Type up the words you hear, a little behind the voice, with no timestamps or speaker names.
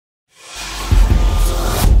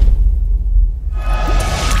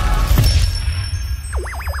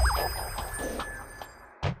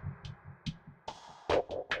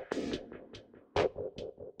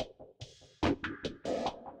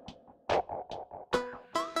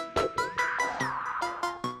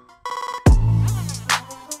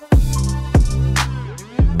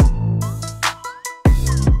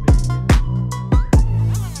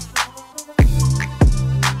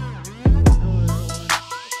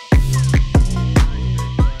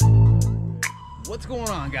going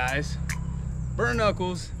on, guys? Burnt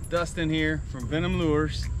Knuckles, Dustin here from Venom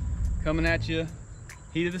Lures, coming at you,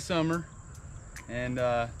 heat of the summer, and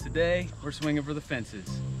today we're swinging for the fences.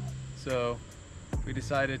 So we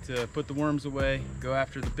decided to put the worms away, go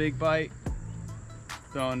after the big bite,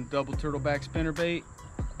 throwing Double TurtleBack Spinnerbait.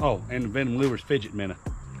 Oh, and the Venom Lures fidget minnow.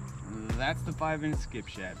 That's the 5-inch skip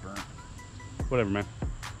shad, Burnt. Whatever, man.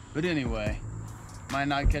 But anyway, might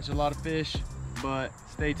not catch a lot of fish, but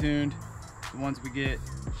stay tuned. The ones we get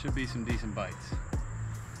should be some decent bites.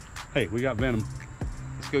 Hey, we got Venom.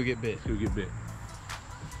 Let's go get bit. Let's go get bit.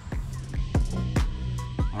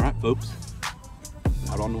 All right, folks.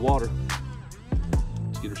 Out on the water.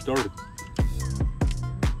 Let's get her started.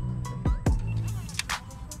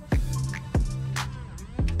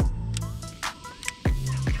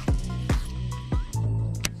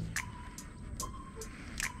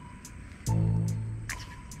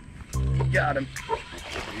 Got him.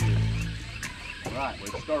 All right, way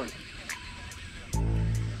to start.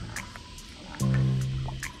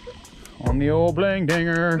 On the old bling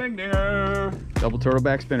dinger. Bling dinger. Double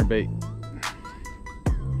TurtleBack Spinnerbait.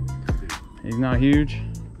 He's not huge,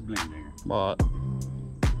 Bling dinger. but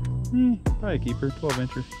probably a keeper,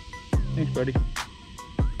 12-incher. Thanks, buddy.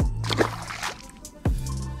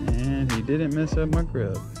 And he didn't mess up my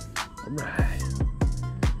grub. All right.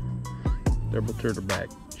 Double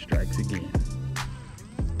TurtleBack strikes again.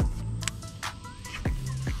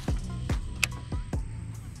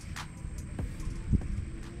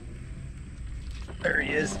 There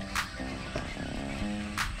he is.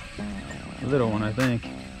 A little one, I think.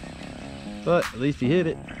 But at least he hit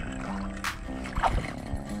it.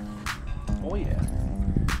 Oh yeah.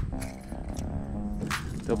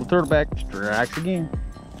 Double TurtleBack strikes again.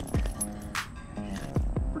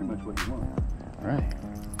 Pretty much what you want. All right.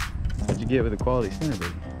 What'd you get with a quality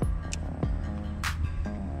spinnerbait?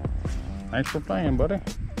 Thanks for playing, buddy. All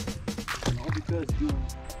because you.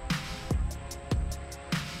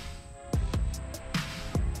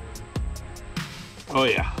 Oh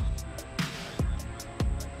yeah.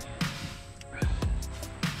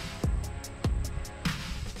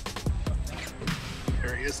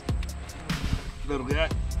 There he is. Little guy.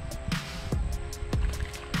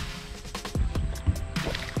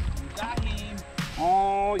 Got him.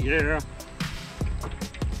 Oh yeah.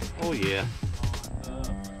 Oh yeah.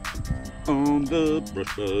 On the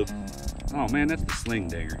brush bug. Oh man, that's the sling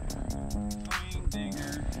dinger. Sling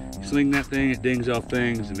dinger. You sling that thing, it dings off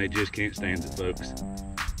things, and they just can't stand it, folks.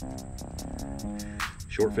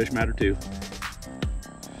 Short fish matter too.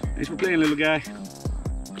 Thanks for playing, little guy.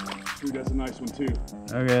 Ooh, that's a nice one too.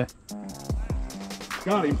 Okay.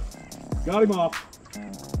 Got him. Got him off.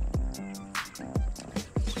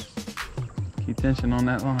 Keep tension on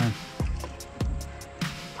that line.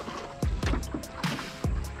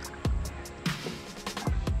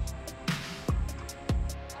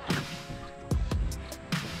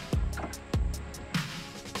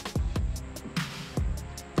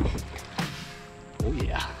 Oh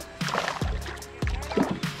yeah.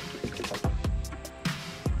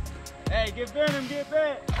 Hey, get Venom, get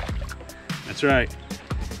bit. That's right.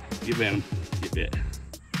 Get Venom, get bit.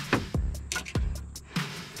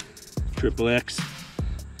 Triple X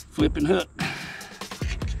flipping hook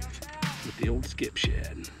with the old skip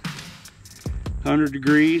shad. 100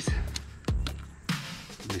 degrees,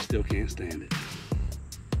 and they still can't stand it.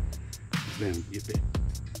 Venom, get bit.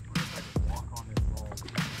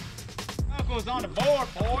 Knuckles on the board,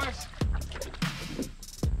 boys.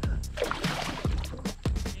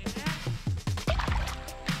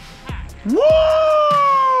 Woo!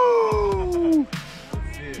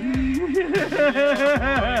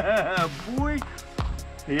 Yeah, boy.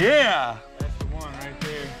 Yeah. That's the one right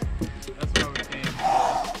there. That's what we came for.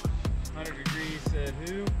 100 degrees said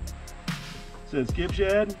who? Said skip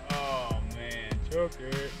shad. Oh man,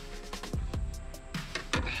 choker.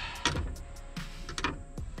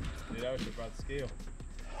 Dude, I wish I brought the scale.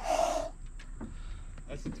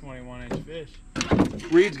 That's a 21-inch fish.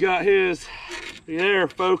 Reed's got his. There,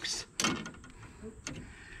 folks.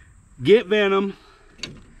 Get Venom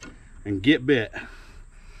and get bit.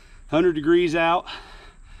 100 degrees out,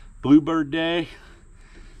 bluebird day,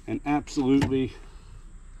 and absolutely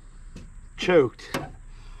choked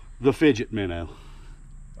the fidget minnow.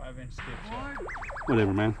 5-inch skip shad.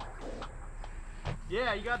 Whatever, man.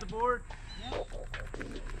 Yeah, you got the board? Yeah.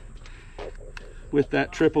 With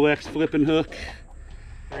that triple X flipping hook.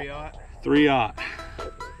 3-aught. 3-aught.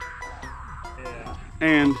 Yeah.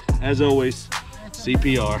 And as always,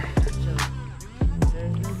 CPR.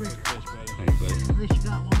 Good fish, buddy. Thanks, buddy. At least you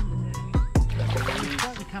got one today. It's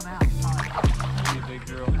starting to come out. Be a big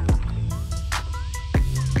girl.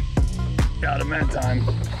 Got him that time.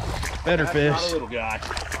 Better That's fish. not a little guy.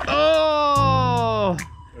 Oh!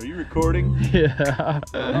 Are you recording? Yeah.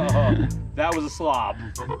 Oh, that was a slob.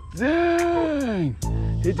 Dang!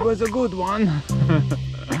 It was a good one.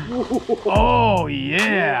 Oh,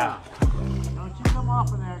 yeah. Don't you come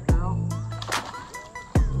off of that, girl.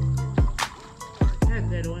 That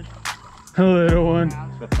little one. A little one.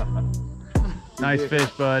 Nice fish,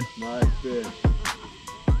 bud. Nice fish.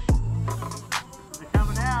 They're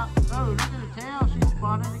coming out. Oh, look at the tail. She's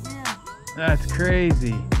spotted again. That's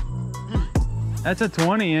crazy. That's a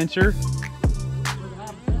 20-incher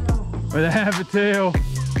with a half a tail.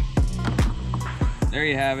 There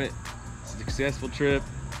you have it. It's a successful trip.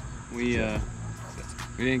 We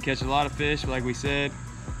didn't catch a lot of fish, like we said.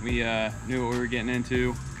 We knew what we were getting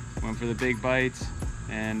into. Went for the big bites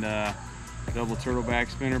and double turtleback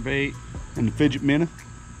spinnerbait And the fidget minnow.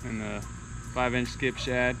 and the 5-inch skip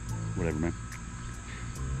shad. Whatever, man.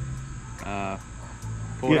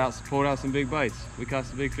 Pulled out some big bites. We caught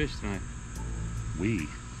some big fish tonight. You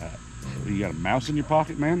got a mouse in your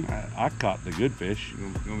pocket, man? I caught the good fish.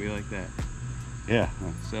 It's gonna be like that. Yeah.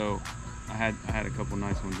 So I had a couple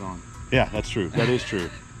nice ones on. Yeah, that's true. That is true.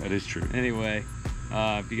 That is true. Anyway,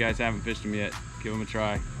 if you guys haven't fished them yet, give them a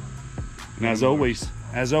try. And as always,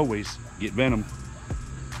 get Venom.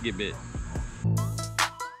 Get bit.